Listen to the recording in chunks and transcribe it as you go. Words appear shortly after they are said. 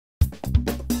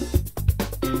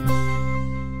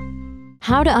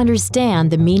How to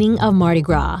understand the meaning of Mardi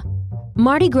Gras.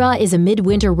 Mardi Gras is a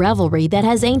midwinter revelry that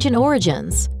has ancient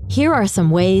origins. Here are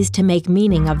some ways to make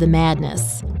meaning of the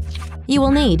madness. You will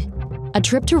need a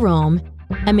trip to Rome,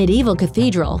 a medieval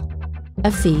cathedral,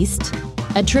 a feast,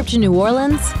 a trip to New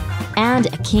Orleans, and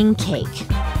a king cake.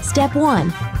 Step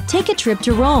 1. Take a trip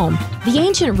to Rome. The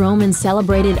ancient Romans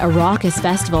celebrated a raucous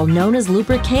festival known as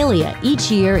Lupercalia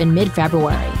each year in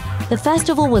mid-February. The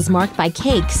festival was marked by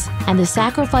cakes and the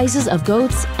sacrifices of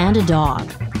goats and a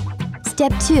dog.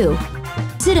 Step 2.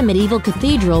 Visit a medieval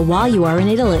cathedral while you are in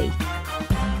Italy.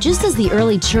 Just as the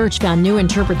early church found new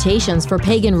interpretations for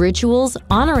pagan rituals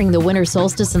honoring the winter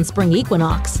solstice and spring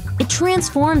equinox, it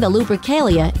transformed the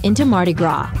Lupercalia into Mardi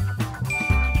Gras.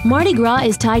 Mardi Gras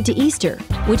is tied to Easter,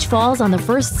 which falls on the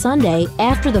first Sunday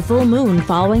after the full moon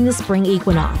following the spring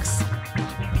equinox.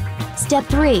 Step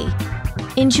 3.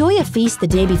 Enjoy a feast the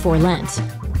day before Lent.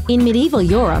 In medieval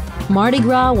Europe, Mardi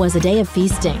Gras was a day of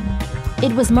feasting.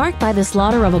 It was marked by the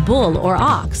slaughter of a bull or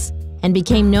ox and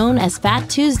became known as Fat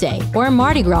Tuesday or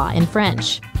Mardi Gras in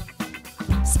French.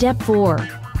 Step 4.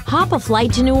 Hop a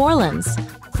flight to New Orleans.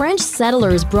 French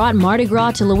settlers brought Mardi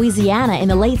Gras to Louisiana in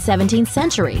the late 17th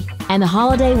century, and the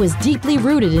holiday was deeply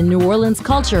rooted in New Orleans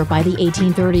culture by the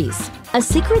 1830s. A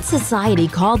secret society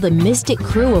called the Mystic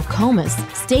Crew of Comus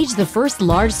staged the first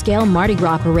large-scale Mardi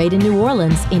Gras parade in New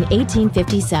Orleans in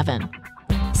 1857.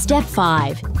 Step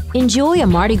 5. Enjoy a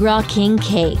Mardi Gras king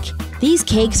cake. These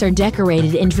cakes are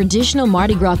decorated in traditional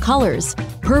Mardi Gras colors: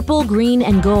 purple, green,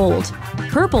 and gold.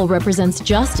 Purple represents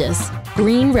justice,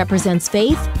 green represents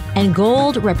faith, and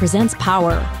gold represents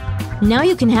power. Now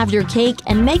you can have your cake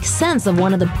and make sense of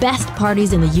one of the best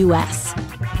parties in the U.S.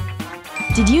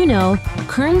 Did you know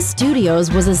Kern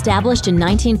Studios was established in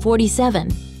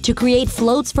 1947 to create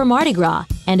floats for Mardi Gras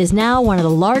and is now one of the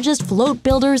largest float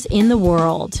builders in the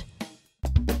world?